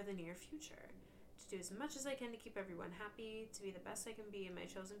for the near future? To do as much as I can to keep everyone happy, to be the best I can be in my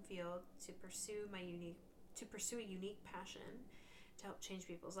chosen field, to pursue a unique passion, to help change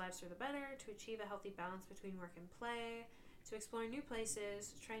people's lives for the better, to achieve a healthy balance between work and play, to explore new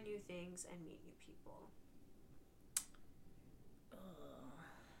places, try new things, and meet new people.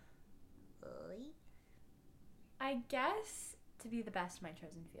 I guess to be the best in my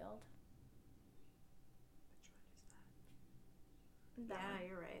chosen field. Which one is that? That Yeah, one.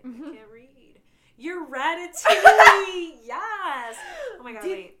 you're right. I can't read. You're Ratatouille! Yes! Oh my god,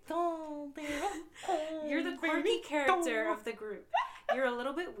 wait. You're the quirky character of the group. You're a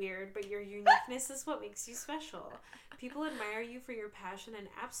little bit weird, but your uniqueness is what makes you special. People admire you for your passion and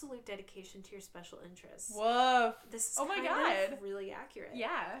absolute dedication to your special interests. Woof. This is Oh my kind God. of really accurate.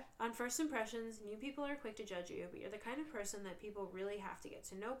 Yeah. On first impressions, new people are quick to judge you, but you're the kind of person that people really have to get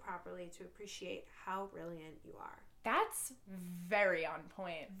to know properly to appreciate how brilliant you are. That's very on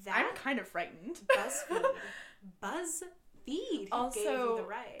point. That- I'm kind of frightened. BuzzFeed who Also, gave you the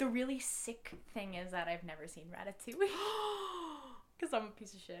right. the really sick thing is that I've never seen Ratatouille. Because I'm a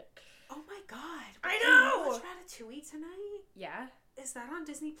piece of shit. Oh my god. I Can know! we watch Ratatouille tonight? Yeah. Is that on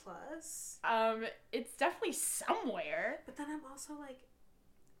Disney Plus? It's definitely somewhere. But then I'm also like,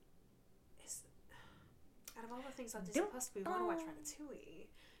 out of all the things on Disney Plus, we want to watch Ratatouille.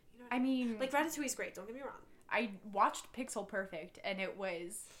 You know what I mean, like Ratatouille's great. Don't get me wrong. I watched Pixel Perfect and it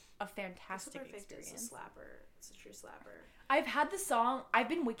was a fantastic Perfect experience. is a slapper. It's a true slapper. I've had the song. I've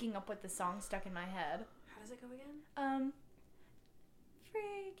been waking up with the song stuck in my head. How does it go again?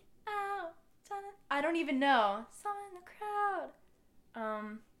 Freak out. I don't even know. Someone in the crowd. Are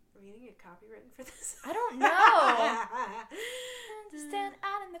we gonna get copywritten for this? I don't know. Stand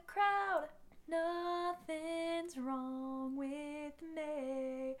out in the crowd. Nothing's wrong with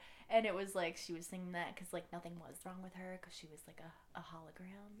me. And it was like she was singing that because like nothing was wrong with her because she was like a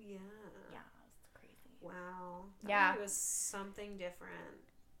hologram. Yeah. Yeah, it was crazy. Wow. Yeah. It was something different.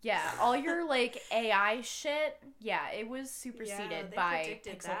 Yeah, all your like AI shit. Yeah, it was superseded they by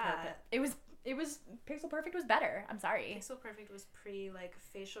predicted Pixel that. Perfect. It was Pixel Perfect was better. I'm sorry. Pixel Perfect was pre like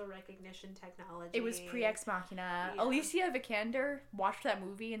facial recognition technology. It was pre Ex Machina. Yeah. Alicia Vikander watched that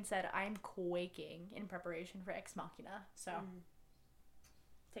movie and said, "I'm quaking in preparation for Ex Machina." So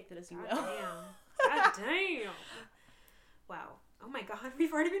take that as you will. God damn. Wow. Oh my god,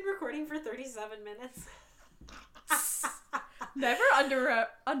 we've already been recording for 37 minutes. Never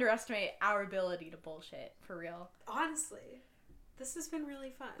underestimate our ability to bullshit, for real. Honestly, this has been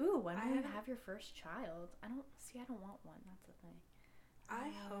really fun. Ooh, when will you have your first child? I don't want one. That's the thing. I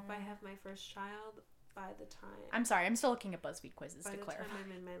hope I have my first child by the time. I'm sorry, I'm still looking at BuzzFeed quizzes to clarify. By the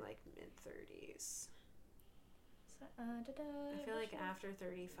time I'm in my like mid-30s. I feel like after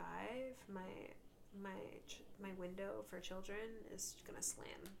 35, my window for children is gonna slam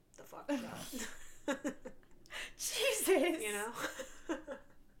the fuck shut. Jesus. You know?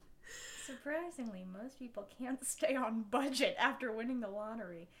 Surprisingly, most people can't stay on budget after winning the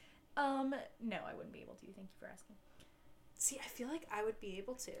lottery. No, I wouldn't be able to. Thank you for asking. See, I feel like I would be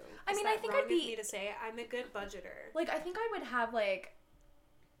able to. I mean, I think I'd be... me to say I'm a good budgeter. Like, I think I would have, like...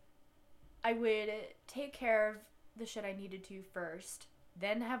 I would take care of the shit I needed to first,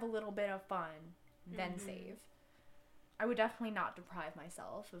 then have a little bit of fun, then save. I would definitely not deprive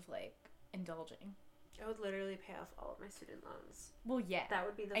myself of, like, indulging. I would literally pay off all of my student loans. Well, yeah. That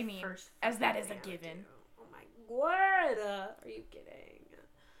would be the first as that is a thing I would given. do. Oh my god. Are you kidding?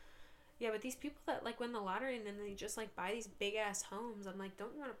 Yeah, but these people that like win the lottery and then they just like buy these big ass homes, I'm like,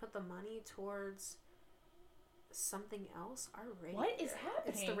 don't you want to put the money towards something else? Our radiator. What is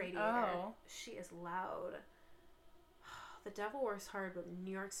happening? It's the radiator. Oh. She is loud. The devil works hard, but New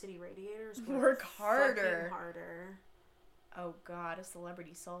York City radiators work harder. Fucking harder. Oh god, a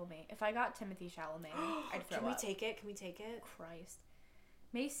celebrity soulmate. If I got Timothée Chalamet, I'd throw up. Can we take it? Can we take it? Christ.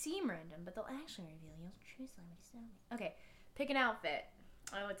 May seem random, but they'll actually reveal your true celebrity soulmate. Okay, pick an outfit.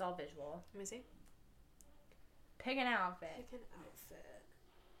 Oh, it's all visual. Let me see. Pick an outfit. Pick an outfit.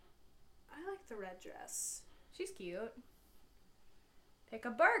 I like the red dress. She's cute. Pick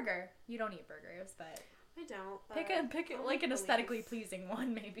a burger. You don't eat burgers, but I don't. But pick like an aesthetically pleasing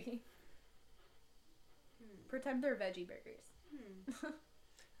one, maybe. Pretend they're veggie burgers.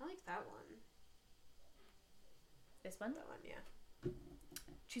 I like that one. This one? That one, yeah.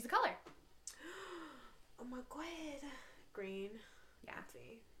 Choose a color. Oh my god. Green. Yeah.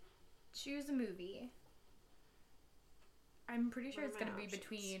 Happy. Choose a movie. I'm pretty sure What it's are my gonna be options?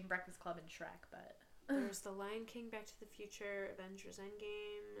 between Breakfast Club and Shrek, but There's The Lion King, Back to the Future, Avengers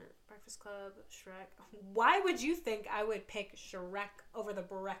Endgame, Breakfast Club, Shrek. Why would you think I would pick Shrek over The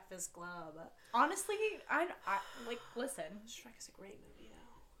Breakfast Club? Honestly, I like, listen. Shrek is a great movie,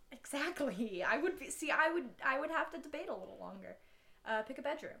 though. Exactly. I would have to debate a little longer. Pick a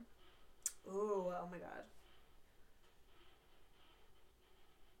bedroom. Ooh, oh my god.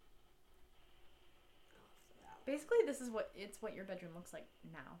 Basically, this is what your bedroom looks like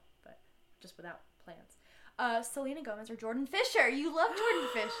now, but just without plants. Selena Gomez or Jordan Fisher. You love Jordan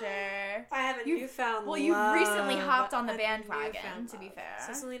Fisher. I have a newfound love. Well, you've recently hopped on the bandwagon, to be fair.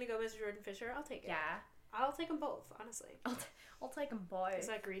 So Selena Gomez or Jordan Fisher, I'll take it. Yeah. I'll take them both, honestly. I'll take them both. Is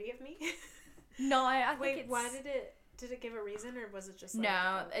that greedy of me? No, I think Wait, it's... why did it give a reason, or was it just like...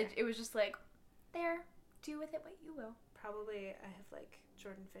 No, okay. it was just like, there, do with it what you will. Probably I have, like,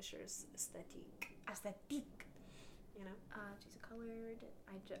 Jordan Fisher's aesthetique. Aesthetique. You know? Choose a colored.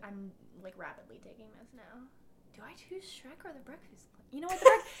 I'm like rapidly taking this now. Do I choose Shrek or The Breakfast Club? You know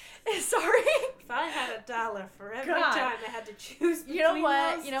what? Sorry. If I had $1 for every God. time I had to choose between You know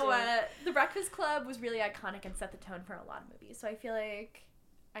what? those You know two. what? The Breakfast Club was really iconic and set the tone for a lot of movies. So I feel like,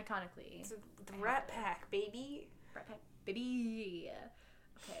 iconically, It's the Rat Pack, baby. Rat Pack, baby.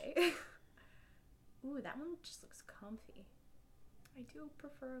 Okay. Ooh, that one just looks comfy. I do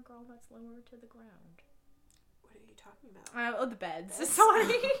prefer a girl that's lower to the ground. What are you talking about? The beds. Beds?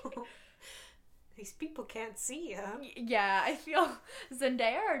 Sorry. These people can't see ya. Yeah, I feel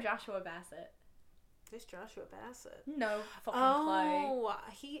Zendaya or Joshua Bassett. There's Joshua Bassett. No fucking Clay. Oh,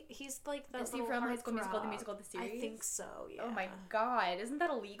 he's like that. Is he little from High School Musical, the heartthrob. musical, the series? I think so. Yeah. Oh my god, isn't that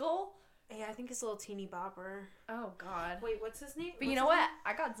illegal? Yeah, I think he's a little teeny bopper. Oh god. Wait, what's his name? But you know what?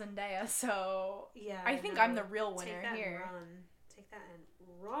 I got Zendaya, so Yeah. I think know. I'm the real winner Take that here. And run. Take that and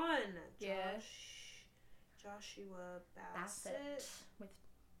run. Yeah. Joshua Bassett Bassett. with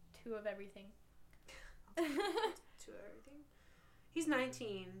 2 of everything. To everything. He's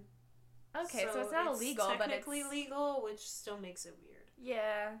 19. Okay, so it's not illegal, but it's technically legal, which still makes it weird.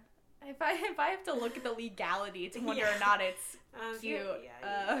 Yeah. If I have to look at the legality to wonder Yeah. or not it's cute.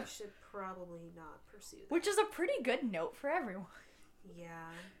 You should probably not pursue that. Which is a pretty good note for everyone. Yeah.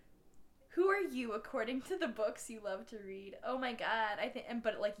 Who are you according to the books you love to read? Oh my god,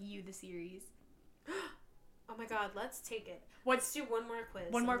 but like you, the series. Oh my god, let's take it. Let's do one more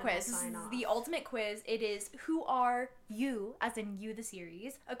quiz. One more and then quiz. we'll This sign is off. the ultimate quiz. It is who are you, as in you, the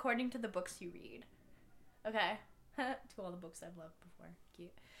series, according to the books you read. Okay. To all the books I've loved before.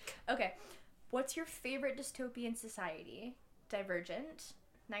 Cute. Okay. What's your favorite dystopian society? Divergent,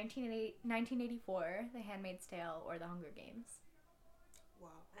 1984, The Handmaid's Tale, or The Hunger Games? Wow.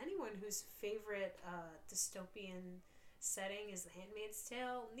 Anyone whose favorite dystopian setting is The Handmaid's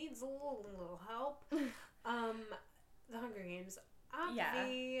Tale needs a little help. The Hunger Games. Yeah.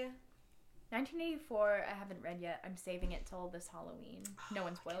 Obvi. 1984, I haven't read yet. I'm saving it till this Halloween. No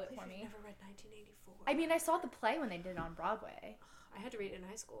one spoil it for me. I've never read 1984. I mean, I saw the play when they did it on Broadway, I had to read it in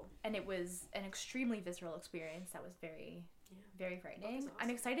high school. and it was an extremely visceral experience that was very, very frightening. awesome. I'm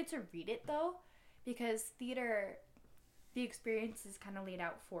excited to read it, though, because theater, the experience is kind of laid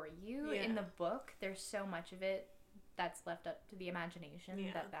out for you. Yeah. In the book, there's so much of it that's left up to the imagination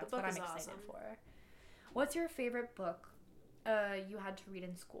Yeah, that the that's book what I'm is excited awesome. for. What's your favorite book you had to read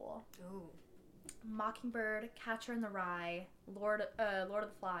in school? Ooh. Mockingbird, Catcher in the Rye, Lord of the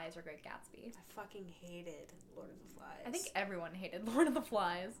Flies, or Great Gatsby? I fucking hated Lord of the Flies. I think everyone hated Lord of the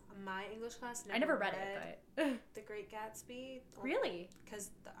Flies. My English class I never read it, but The Great Gatsby. really,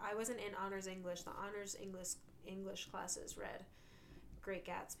 Because I wasn't in honors English. The honors English classes read Great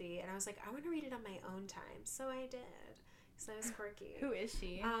Gatsby, and I was like, I want to read it on my own time, so I did. Because I was quirky. who is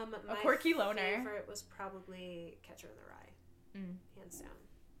she? My quirky loner. favorite was probably Catcher in the Rye, hands down.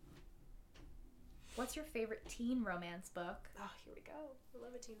 What's your favorite teen romance book? Oh, here we go. I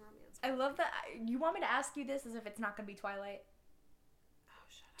love a teen romance. I love that. You want me to ask you this as if it's not going to be Twilight? Oh,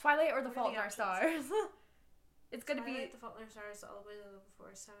 shut up. Twilight or The What are Fault the in Our options? Stars? It's going to be Twilight, The Fault in Our Stars, All the Way to Level 4,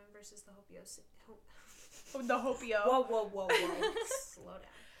 Simon versus the The Hopio. Whoa. Slow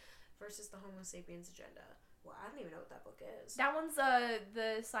down. Versus the Homo sapiens agenda. Well, I don't even know what that book is. That one's the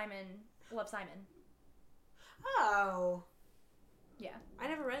Love Simon. Oh. Yeah. I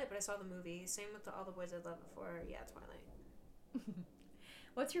never read it, but I saw the movie. Same with All the Boys I'd Loved Before. Yeah, Twilight.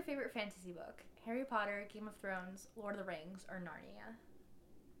 What's your favorite fantasy book? Harry Potter, Game of Thrones, Lord of the Rings, or Narnia?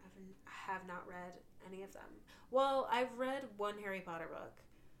 I have not read any of them. Well, I've read one Harry Potter book.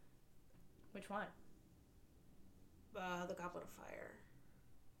 Which one? The Goblet of Fire.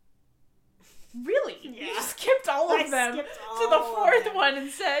 Really? Yeah. You skipped all of them skipped to all the of fourth them. one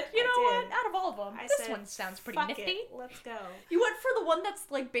and said, you I know did. what? Out of all of them, I this said, one sounds pretty Fuck nifty. it. Let's go. You went for the one that's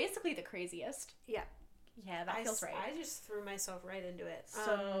like basically the craziest. Yeah. Yeah, that feels right. I just threw myself right into it.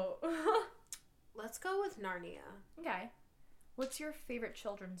 So, Let's go with Narnia. okay. What's your favorite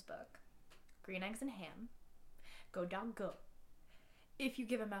children's book? Green Eggs and Ham, Go Dog Go, If You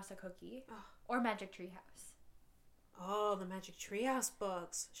Give a Mouse a Cookie, Oh. or Magic Tree House? Oh, the Magic Treehouse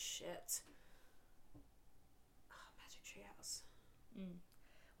books. Shit. Oh, Magic Treehouse.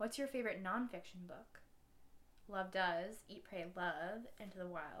 What's your favorite nonfiction book? Love Does, Eat, Pray, Love, Into the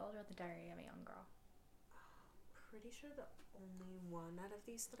Wild, or The Diary of a Young Girl? Pretty sure the only one out of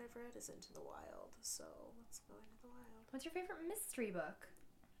these that I've read is Into the Wild. So let's go Into the Wild. What's your favorite mystery book?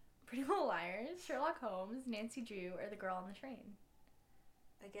 Pretty Little Liars, Sherlock Holmes, Nancy Drew, or The Girl on the Train?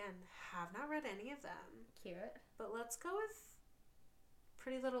 Again, have not read any of them. Cute. But let's go with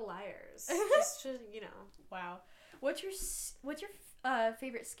Pretty Little Liars. just, you know. Wow. What's your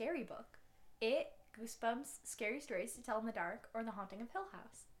favorite scary book? It, Goosebumps, Scary Stories to Tell in the Dark, or The Haunting of Hill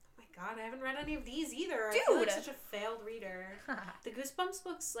House? Oh my god, I haven't read any of these either. Dude! I feel like such a failed reader. The Goosebumps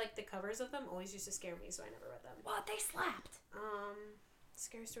books, like the covers of them, always used to scare me, so I never read them. What? They slapped.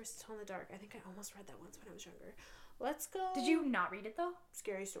 Scary Stories to Tell in the Dark. I think I almost read that once when I was younger. Let's go. Did you not read it though?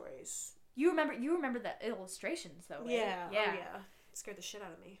 Scary Stories. You remember the illustrations though, right? Yeah. Yeah. Oh, yeah. It scared the shit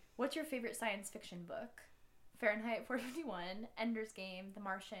out of me. What's your favorite science fiction book? Fahrenheit 451, Ender's Game, The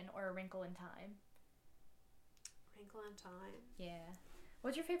Martian, or A Wrinkle in Time? Wrinkle in Time. Yeah.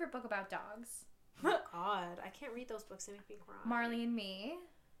 What's your favorite book about dogs? Oh god, I can't read those books. They make me cry. Marley and Me,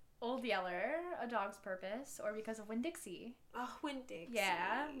 Old Yeller, A Dog's Purpose, or Because of Winn-Dixie? Oh, Winn-Dixie.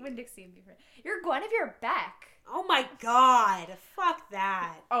 Yeah, Winn-Dixie would be for You're Guinevere Beck. Oh my god. Fuck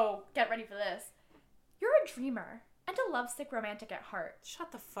that. Oh, get ready for this. You're a dreamer and a lovesick romantic at heart.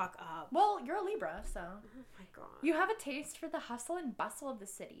 Shut the fuck up. Well, you're a Libra, so. Oh my god. You have a taste for the hustle and bustle of the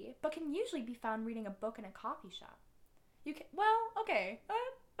city, but can usually be found reading a book in a coffee shop. You can. Well, okay.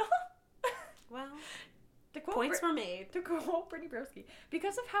 Well, The quote points were made. To quote Brittany Broski,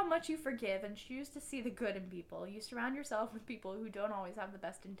 because of how much you forgive and choose to see the good in people, you surround yourself with people who don't always have the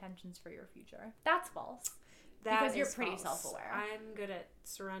best intentions for your future. That's false. Because you're pretty false. self-aware. I'm good at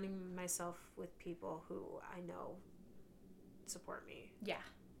surrounding myself with people who I know support me. Yeah.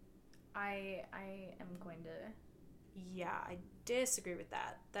 I am going to... Yeah, I disagree with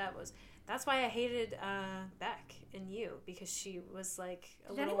that. That's why I hated Beck and you, because she was like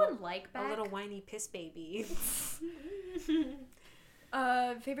Did anyone like Beck? a little whiny piss baby.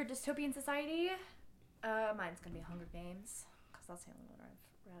 Favorite dystopian society? Mine's gonna be Hunger Games, because that's the only one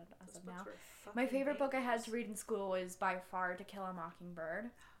I've read as of now. My favorite book I had to read in school was by far To Kill a Mockingbird.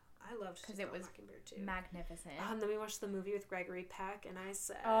 I loved because it was Mockingbird too. Magnificent. And then we watched the movie with Gregory Peck, and I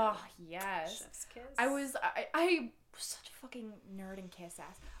said, "Oh yes, Chef's Kiss." I was such a fucking nerd and kiss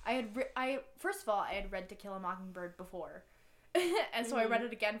ass. First of all, I had read To Kill a Mockingbird before, and so I read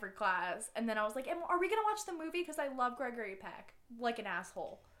it again for class. And then I was like, "Are we gonna watch the movie? Because I love Gregory Peck like an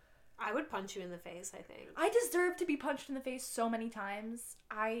asshole." I would punch you in the face, I think. I deserve to be punched in the face so many times.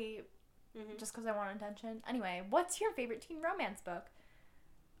 Just because I want attention. Anyway, what's your favorite teen romance book?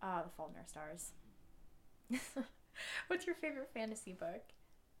 The Fault in Our Stars. What's your favorite fantasy book?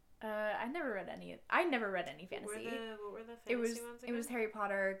 I never read any fantasy. What were the fantasy ones again? It was Harry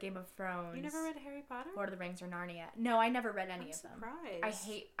Potter, Game of Thrones. You never read Harry Potter? Lord of the Rings or Narnia. No, I never read any I'm of them.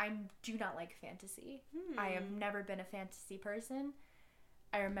 surprised. I do not like fantasy. I have never been a fantasy person.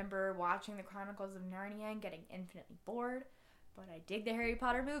 I remember watching the Chronicles of Narnia and getting infinitely bored, but I dig the Harry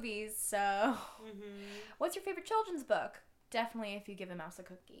Potter movies, so... What's your favorite children's book? Definitely If You Give a Mouse a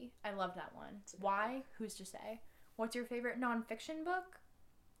Cookie. I love that one. Why? Who's to say? What's your favorite nonfiction book?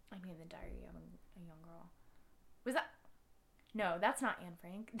 I mean, The Diary of a Young Girl. Was that... No, that's not Anne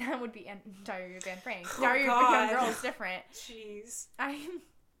Frank. That would be Diary of Anne Frank. Diary of a Young Girl is different. Jeez. I'm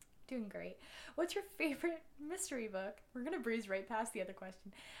doing great. What's your favorite mystery book? We're going to breeze right past the other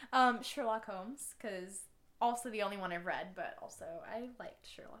question. Sherlock Holmes, because also the only one I've read, but also I liked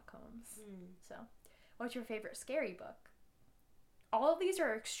Sherlock Holmes. So, what's your favorite scary book? All of these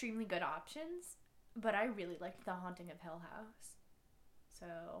are extremely good options, but I really liked The Haunting of Hill House. So,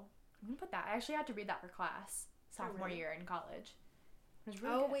 I'm going to put that. I actually had to read that for class sophomore year in college. It was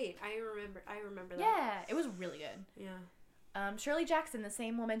really good. Wait, I remember that. Yeah, it was really good. Yeah. Shirley Jackson, the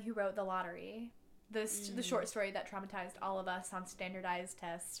same woman who wrote The Lottery, the short story that traumatized all of us on standardized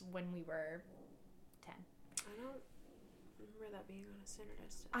tests when we were 10. I don't remember that being on a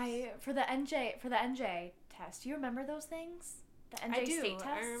standardized test. For the NJ test. Do you remember those things? The NJ state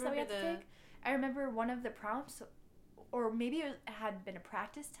tests that we had to take? I remember one of the prompts, or maybe it had been a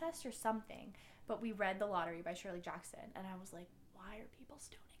practice test or something, but we read The Lottery by Shirley Jackson, and I was like, why are people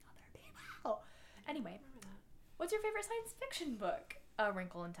stoning other people? Anyway. What's your favorite science fiction book? A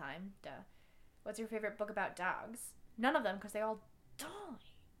Wrinkle in Time. Duh. What's your favorite book about dogs? None of them, because they all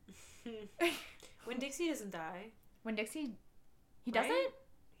die. Winn-Dixie doesn't die. Winn-Dixie, he Right? doesn't?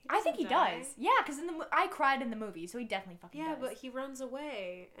 He I think he die. does. Yeah, because I cried in the movie, so he definitely fucking Yeah, does. but he runs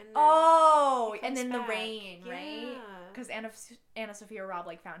away. And then Oh, he and comes then back. the rain, right? Yeah. Because Anna Sophia Robb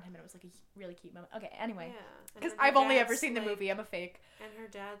like found him, and it was like a really cute moment. Okay, anyway, Yeah. And because then her I've only ever dad's, seen the like- movie. I'm a fake. And her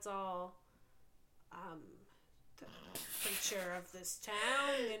dad's all, the preacher of this town,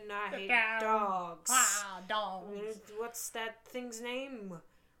 and I hate dogs. Ah, dogs. What's that thing's name?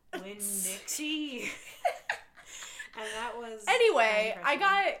 Winn-Dixie. And that was... Anyway, my I impression.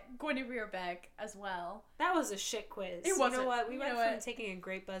 got Guinevere Beck as well. That was a shit quiz. It You wasn't. know what? We You went know from what? taking a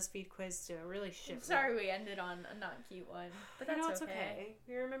great BuzzFeed quiz to a really shit one. Sorry we ended on a not cute one, but that's It's okay. okay.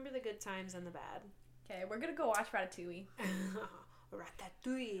 We remember the good times and the bad. Okay, we're gonna go watch Ratatouille.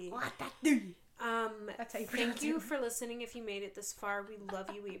 Ratatouille. Ratatouille. That's how you Thank pronounce you it. for listening. If you made it this far, we love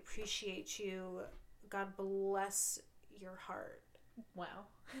you. We appreciate you. God bless your heart. Wow.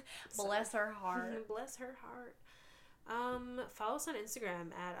 So- Bless her heart. Bless her heart. Follow us on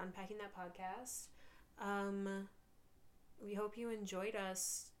Instagram at Unpacking That Podcast. We hope you enjoyed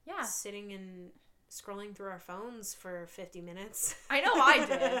us Yeah. sitting and scrolling through our phones for 50 minutes. I know I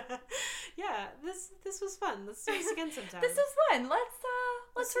did. Yeah, this was fun. Let's do this again sometime. This is fun. Let's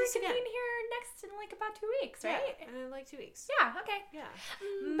Let's do this reconvene again. here next in like about 2 weeks, right? Yeah, in like 2 weeks. Yeah, okay. Yeah.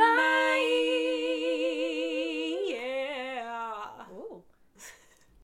 Bye.